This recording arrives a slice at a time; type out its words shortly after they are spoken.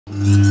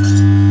I'm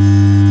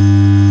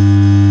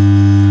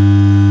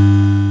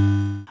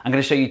going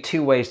to show you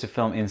two ways to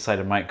film inside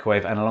a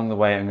microwave, and along the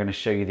way I'm going to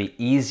show you the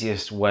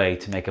easiest way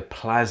to make a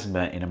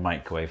plasma in a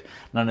microwave.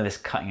 None of this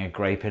cutting a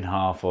grape in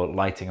half or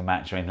lighting a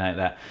match or anything like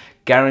that.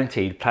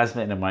 Guaranteed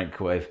plasma in a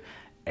microwave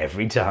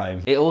every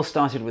time. It all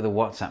started with a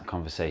WhatsApp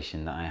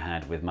conversation that I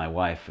had with my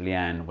wife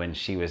Leanne when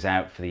she was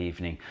out for the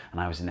evening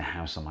and I was in the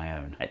house on my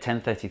own. At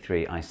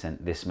 10:33 I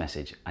sent this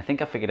message: "I think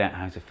I figured out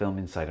how to film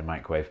inside a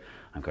microwave.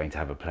 I'm going to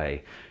have a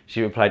play."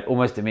 She replied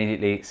almost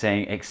immediately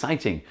saying,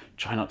 "Exciting,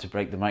 try not to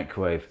break the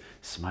microwave,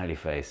 smiley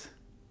face."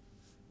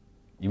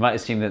 You might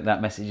assume that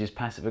that message is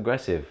passive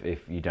aggressive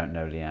if you don't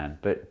know Leanne,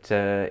 but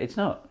it's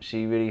not.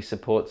 She really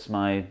supports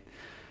my...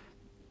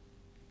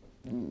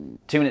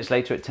 2 minutes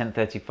later at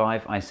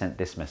 10:35 I sent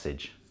this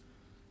message.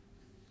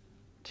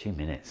 2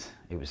 minutes.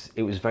 It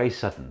was very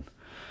sudden.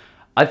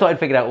 I thought I'd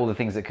figured out all the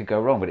things that could go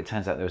wrong, but it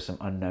turns out there were some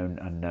unknown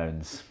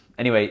unknowns.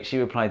 Anyway, she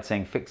replied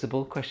saying,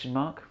 "Fixable?" question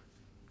mark.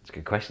 It's a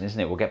good question, isn't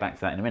it? We'll get back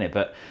to that in a minute.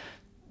 But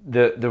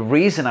the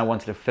reason I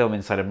wanted to film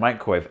inside a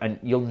microwave, and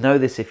you'll know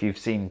this if you've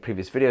seen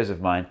previous videos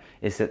of mine,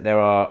 is that there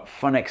are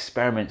fun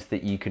experiments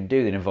that you can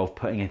do that involve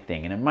putting a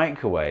thing in a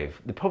microwave.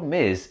 The problem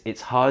is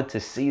it's hard to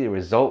see the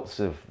results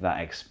of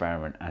that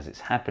experiment as it's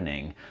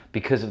happening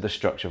because of the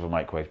structure of a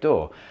microwave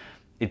door.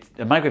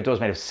 A microwave door is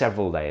made of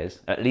several layers,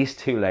 at least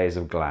 2 layers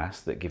of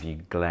glass that give you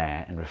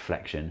glare and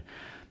reflection.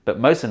 But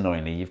most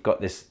annoyingly, you've got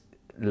this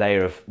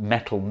layer of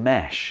metal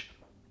mesh,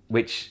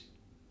 which,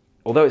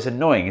 although it's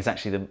annoying, is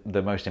actually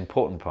the most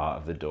important part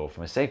of the door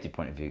from a safety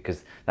point of view,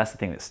 because that's the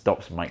thing that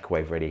stops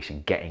microwave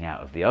radiation getting out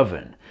of the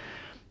oven.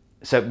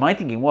 So my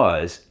thinking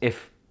was,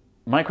 if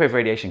microwave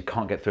radiation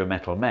can't get through a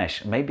metal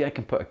mesh, maybe I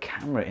can put a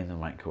camera in the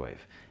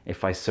microwave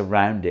if I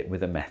surround it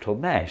with a metal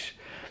mesh.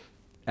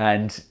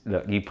 And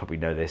look, you probably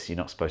know this, you're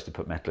not supposed to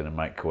put metal in a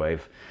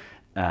microwave.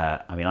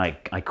 I mean,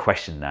 I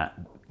question that,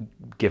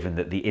 given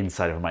that the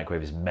inside of a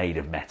microwave is made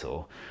of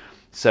metal.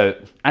 So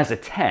as a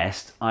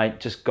test, I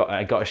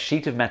got a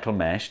sheet of metal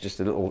mesh,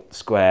 just a little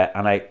square,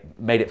 and I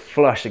made it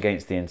flush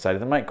against the inside of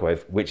the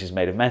microwave, which is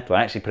made of metal.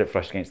 I actually put it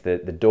flush against the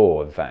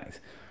door, in fact,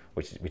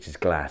 which is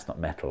glass, not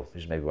metal,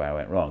 which is maybe where I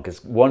went wrong,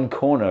 because one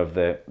corner of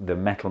the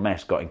metal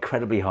mesh got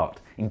incredibly hot,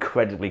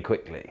 incredibly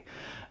quickly,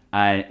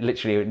 and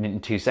literally in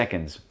 2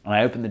 seconds. And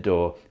I opened the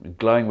door, it was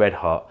glowing red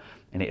hot,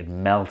 and it had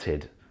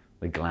melted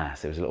the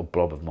glass. There was a little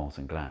blob of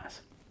molten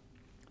glass.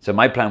 So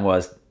my plan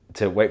was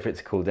to wait for it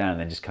to cool down and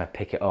then just kind of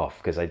pick it off,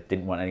 because I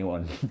didn't want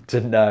anyone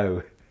to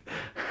know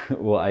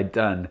what I'd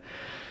done.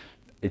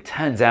 It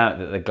turns out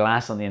that the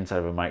glass on the inside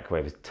of a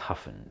microwave is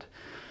toughened.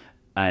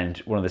 And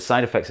one of the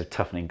side effects of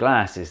toughening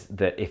glass is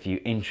that if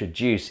you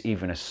introduce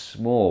even a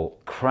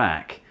small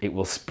crack, it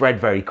will spread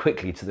very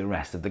quickly to the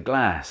rest of the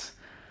glass,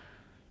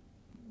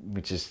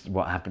 which is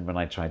what happened when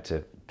I tried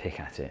to pick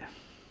at it.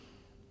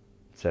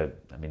 So,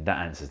 I mean, that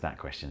answers that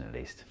question at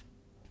least.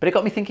 But it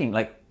got me thinking,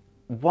 like,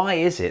 why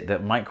is it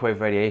that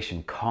microwave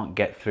radiation can't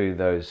get through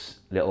those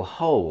little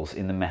holes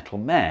in the metal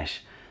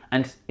mesh?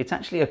 And it's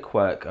actually a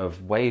quirk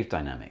of wave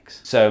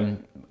dynamics. So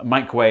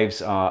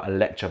microwaves are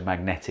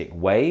electromagnetic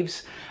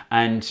waves,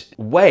 and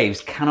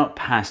waves cannot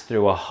pass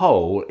through a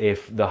hole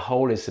if the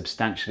hole is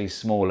substantially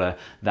smaller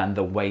than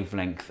the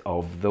wavelength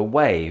of the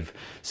wave.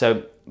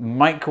 So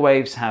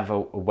microwaves have a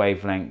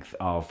wavelength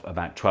of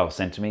about 12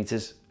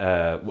 centimeters.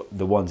 The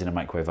ones in a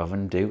microwave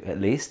oven do, at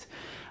least.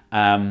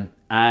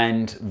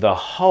 And the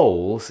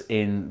holes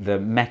in the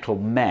metal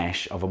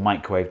mesh of a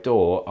microwave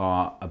door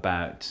are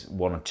about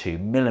 1 or 2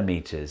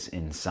 millimeters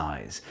in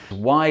size.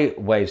 Why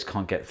waves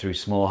can't get through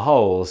small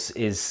holes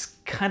is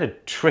kind of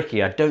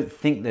tricky. I don't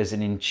think there's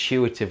an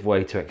intuitive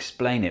way to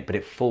explain it, but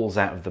it falls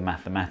out of the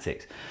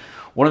mathematics.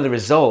 One of the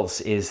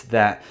results is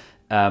that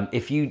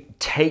if you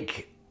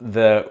take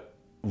the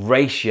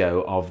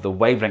ratio of the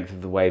wavelength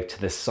of the wave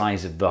to the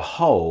size of the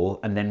hole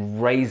and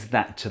then raise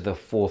that to the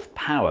 4th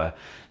power,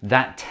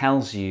 that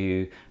tells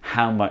you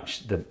how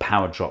much the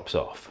power drops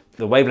off.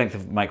 The wavelength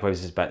of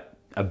microwaves is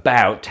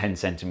about 10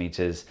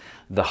 centimeters.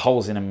 The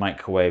holes in a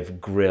microwave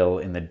grill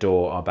in the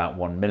door are about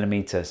 1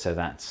 millimeter, so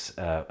that's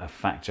a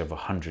factor of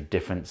 100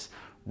 difference.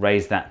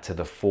 Raise that to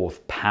the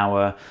 4th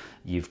power,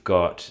 you've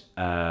got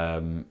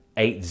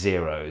 8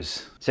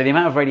 zeros. So the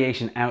amount of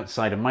radiation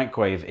outside a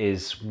microwave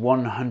is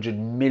 100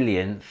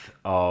 millionth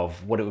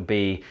of what it would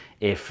be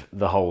if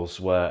the holes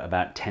were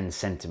about 10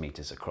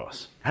 centimeters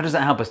across. How does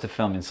that help us to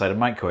film inside a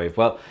microwave?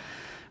 Well,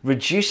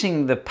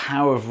 reducing the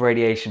power of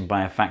radiation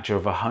by a factor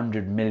of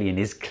 100 million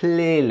is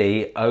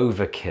clearly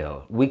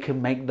overkill. We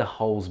can make the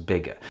holes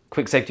bigger.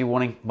 Quick safety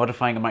warning,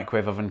 modifying a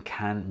microwave oven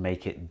can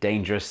make it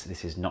dangerous.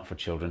 This is not for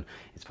children,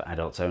 it's for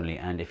adults only.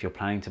 And if you're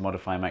planning to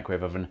modify a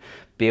microwave oven,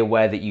 be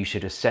aware that you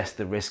should assess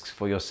the risks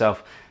for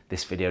yourself.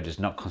 This video does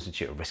not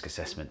constitute a risk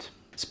assessment.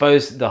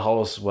 Suppose the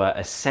holes were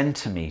 1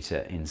 centimeter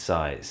in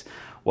size.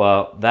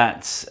 Well,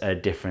 that's a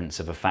difference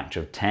of a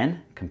factor of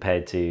 10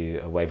 compared to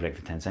a wavelength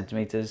of 10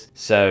 centimeters.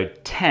 So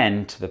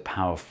 10 to the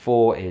power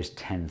 4 is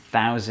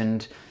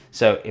 10,000.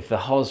 So if the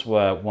holes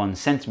were 1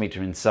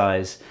 centimeter in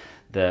size,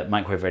 the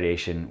microwave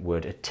radiation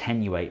would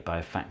attenuate by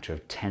a factor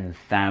of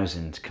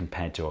 10,000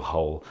 compared to a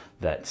hole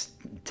that's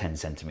 10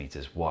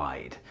 centimeters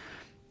wide.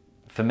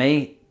 For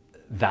me,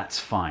 that's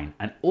fine.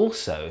 And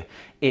also,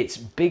 it's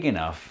big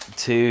enough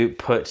to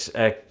put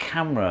a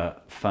camera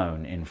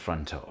phone in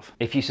front of.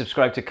 If you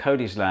subscribe to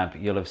Cody's Lab,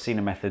 you'll have seen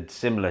a method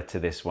similar to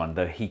this one,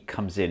 though he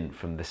comes in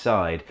from the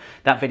side.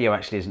 That video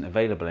actually isn't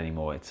available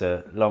anymore. It's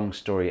a long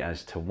story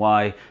as to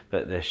why,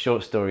 but the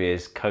short story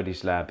is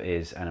Cody's Lab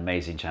is an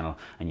amazing channel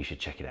and you should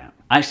check it out.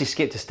 I actually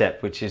skipped a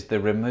step, which is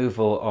the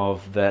removal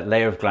of the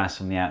layer of glass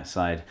from the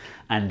outside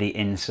and the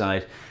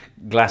inside.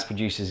 Glass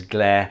produces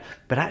glare,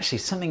 but actually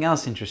something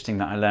else interesting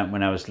that I learned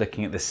when I was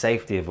looking at the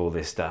safety of all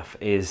this stuff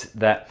is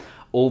that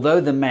although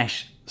the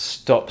mesh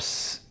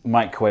stops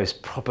microwaves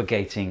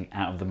propagating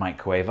out of the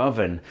microwave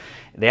oven,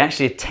 they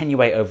actually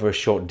attenuate over a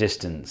short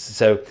distance.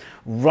 So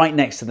right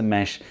next to the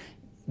mesh,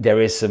 there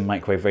is some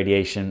microwave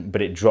radiation,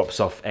 but it drops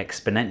off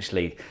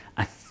exponentially.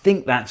 I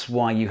think that's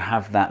why you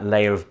have that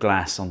layer of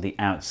glass on the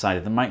outside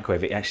of the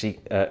microwave. It actually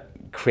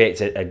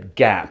creates a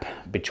gap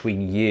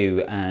between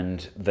you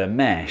and the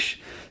mesh.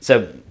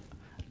 So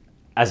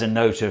as a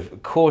note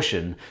of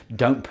caution,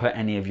 don't put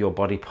any of your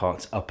body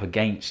parts up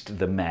against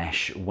the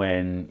mesh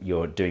when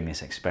you're doing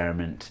this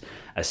experiment.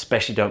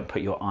 Especially don't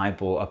put your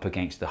eyeball up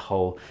against the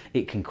hole.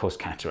 It can cause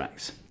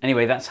cataracts.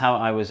 Anyway, that's how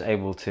I was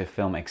able to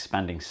film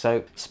expanding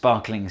soap,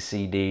 sparkling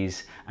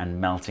CDs,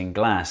 and melting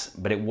glass,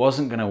 but it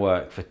wasn't going to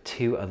work for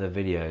two other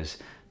videos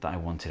that I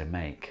wanted to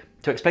make.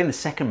 To explain the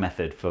second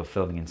method for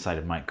filming inside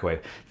a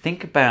microwave,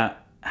 think about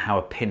how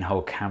a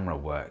pinhole camera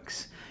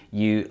works.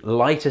 You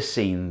light a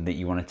scene that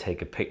you want to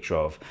take a picture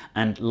of,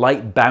 and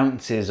light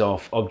bounces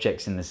off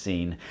objects in the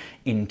scene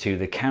into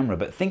the camera.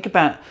 But think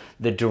about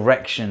the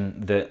direction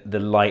that the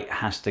light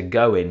has to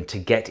go in to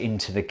get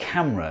into the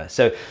camera.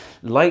 So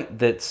light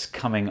that's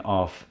coming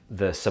off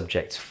the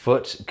subject's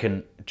foot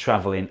can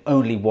travel in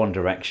only one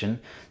direction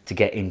to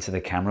get into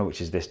the camera,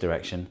 which is this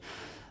direction.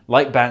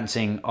 Light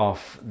bouncing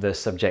off the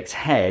subject's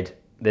head,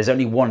 there's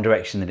only one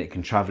direction that it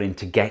can travel in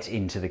to get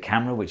into the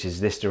camera, which is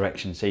this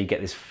direction. So you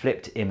get this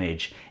flipped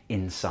image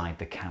inside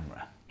the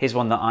camera. Here's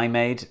one that I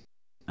made,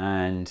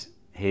 and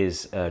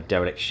here's a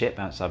derelict ship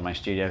outside my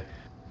studio,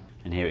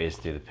 and here it is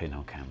through the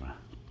pinhole camera.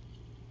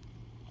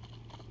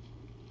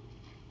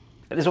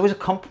 But there's always a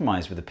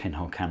compromise with the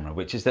pinhole camera,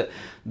 which is that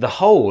the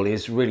hole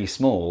is really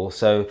small,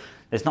 so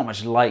there's not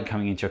much light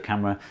coming into your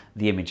camera,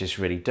 the image is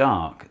really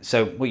dark.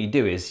 So what you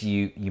do is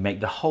you make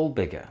the hole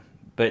bigger.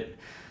 But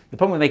the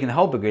problem with making the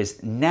hole bigger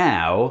is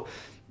now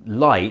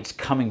light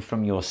coming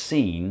from your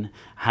scene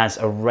has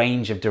a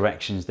range of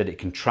directions that it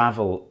can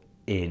travel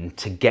in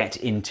to get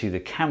into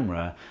the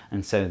camera,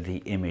 and so the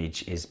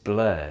image is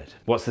blurred.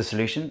 What's the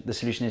solution? The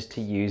solution is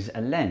to use a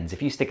lens.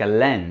 If you stick a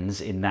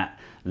lens in that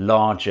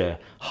larger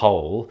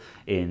hole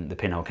in the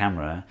pinhole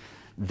camera,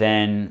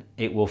 then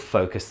it will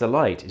focus the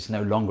light. It's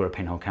no longer a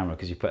pinhole camera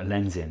because you put a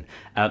lens in.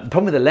 The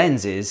problem with the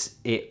lens is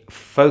it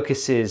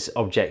focuses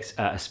objects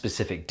at a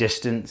specific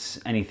distance.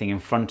 Anything in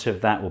front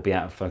of that will be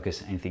out of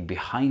focus. Anything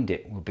behind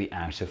it will be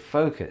out of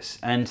focus.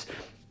 And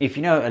if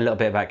you know a little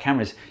bit about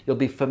cameras, you'll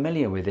be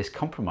familiar with this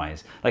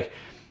compromise. Like,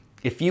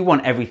 if you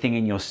want everything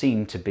in your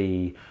scene to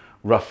be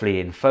roughly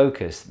in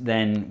focus,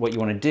 then what you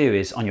want to do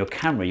is on your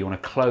camera, you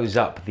want to close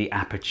up the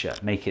aperture,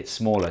 make it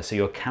smaller, so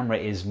your camera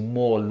is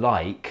more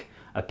like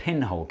a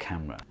pinhole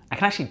camera. I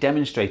can actually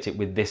demonstrate it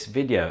with this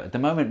video. At the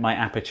moment, my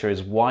aperture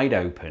is wide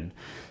open,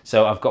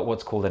 so I've got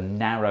what's called a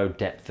narrow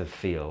depth of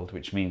field,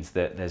 which means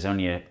that there's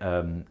only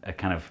a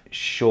kind of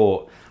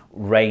short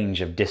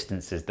range of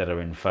distances that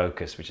are in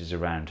focus, which is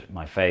around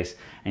my face.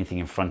 Anything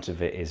in front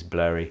of it is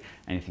blurry,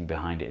 anything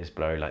behind it is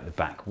blurry, like the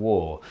back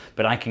wall.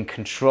 But I can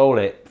control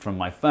it from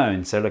my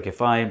phone. So look, if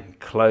I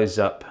close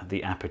up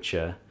the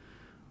aperture,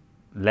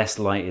 less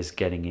light is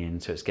getting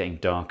in, so it's getting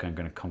darker. I'm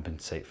going to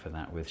compensate for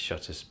that with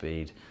shutter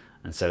speed.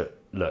 And so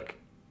look,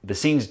 the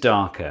scene's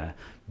darker,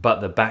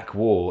 but the back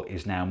wall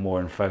is now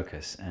more in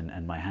focus,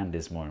 and my hand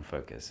is more in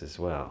focus as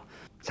well.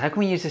 So how can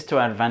we use this to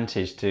our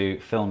advantage to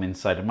film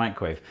inside a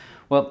microwave?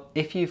 Well,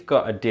 if you've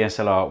got a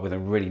DSLR with a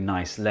really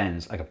nice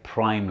lens, like a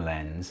prime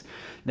lens,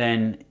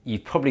 then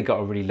you've probably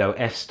got a really low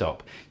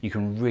f-stop. You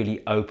can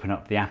really open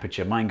up the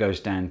aperture. Mine goes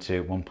down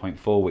to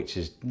 1.4, which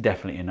is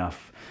definitely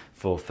enough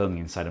for filming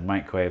inside a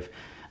microwave.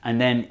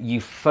 And then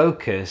you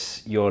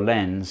focus your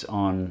lens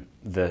on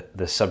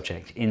the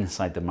subject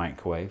inside the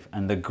microwave,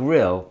 and the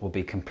grill will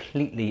be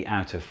completely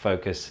out of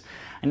focus,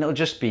 and it'll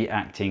just be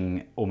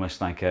acting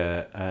almost like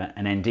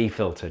an ND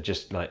filter,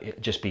 just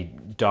be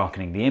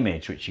darkening the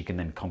image, which you can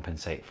then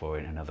compensate for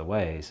in other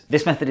ways.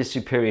 This method is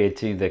superior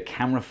to the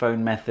camera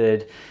phone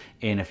method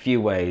in a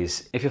few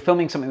ways. If you're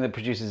filming something that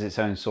produces its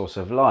own source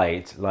of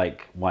light,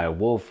 like wire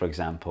wool, for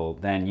example,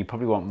 then you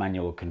probably want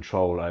manual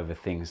control over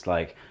things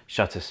like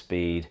shutter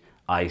speed,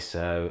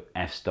 ISO,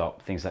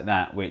 f-stop, things like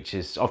that, which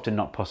is often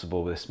not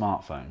possible with a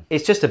smartphone.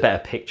 It's just a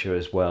better picture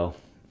as well.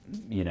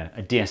 You know,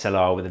 a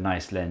DSLR with a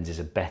nice lens is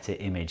a better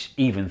image,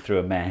 even through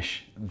a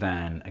mesh,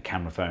 than a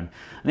camera phone.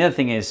 And the other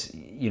thing is,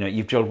 you know,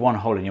 you've drilled one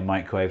hole in your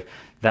microwave,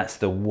 that's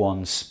the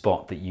one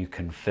spot that you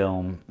can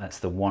film, that's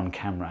the one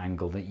camera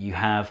angle that you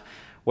have.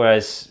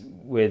 Whereas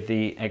with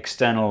the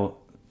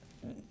external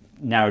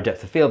narrow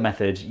depth of field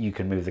method, you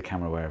can move the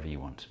camera wherever you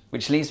want.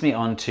 Which leads me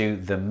on to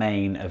the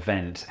main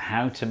event,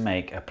 how to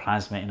make a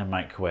plasma in a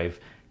microwave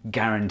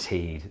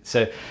guaranteed.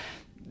 So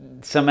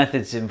some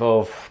methods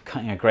involve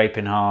cutting a grape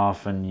in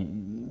half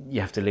and you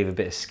have to leave a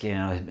bit of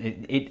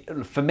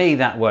skin. For me,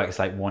 that works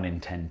like 1 in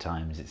 10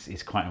 times.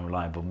 It's quite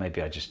unreliable.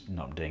 Maybe I'm just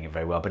not doing it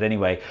very well. But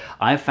anyway,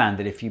 I've found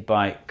that if you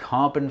buy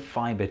carbon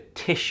fiber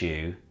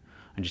tissue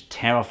and just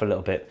tear off a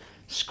little bit,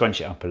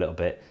 scrunch it up a little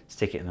bit,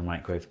 stick it in the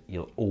microwave,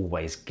 you'll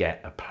always get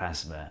a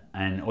plasma.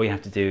 And all you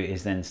have to do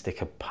is then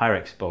stick a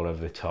Pyrex bowl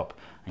over the top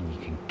and you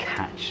can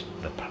catch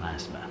the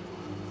plasma.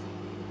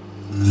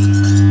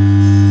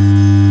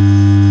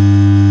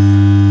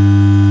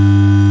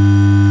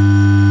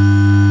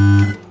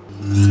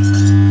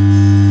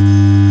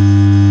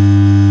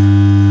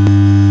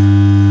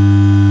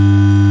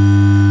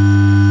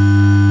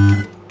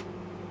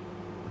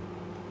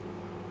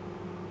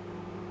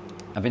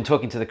 I've been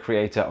talking to the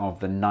creator of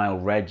the Nile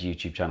Red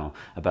YouTube channel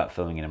about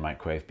filming in a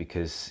microwave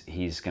because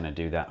he's going to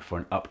do that for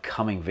an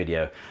upcoming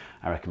video.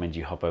 I recommend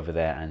you hop over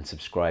there and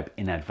subscribe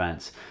in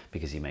advance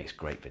because he makes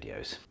great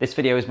videos. This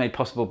video is made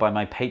possible by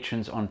my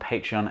patrons on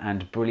Patreon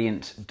and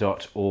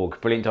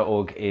Brilliant.org.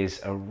 Brilliant.org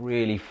is a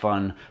really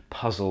fun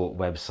puzzle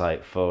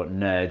website for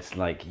nerds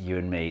like you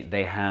and me.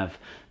 They have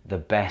the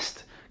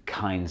best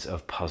kinds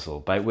of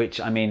puzzle, by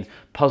which I mean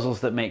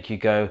puzzles that make you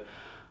go,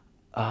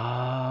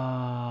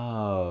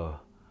 oh.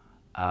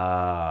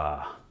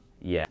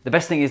 Yeah. The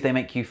best thing is they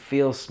make you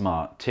feel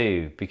smart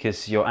too,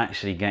 because you're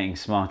actually getting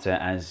smarter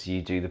as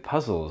you do the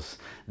puzzles.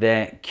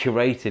 They're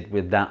curated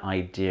with that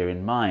idea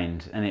in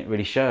mind and it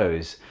really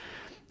shows.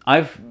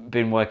 I've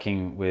been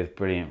working with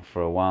Brilliant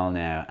for a while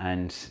now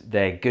and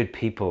they're good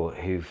people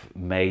who've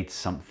made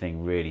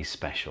something really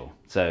special.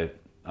 So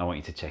I want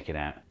you to check it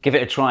out. Give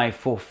it a try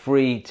for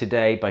free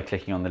today by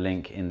clicking on the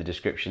link in the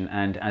description,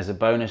 and as a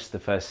bonus, the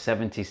first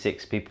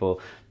 76 people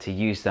to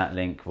use that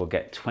link will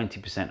get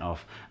 20%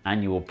 off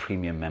annual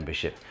premium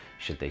membership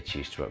should they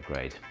choose to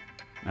upgrade.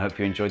 I hope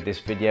you enjoyed this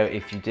video.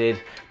 If you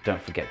did,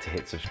 don't forget to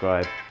hit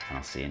subscribe and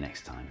I'll see you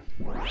next time.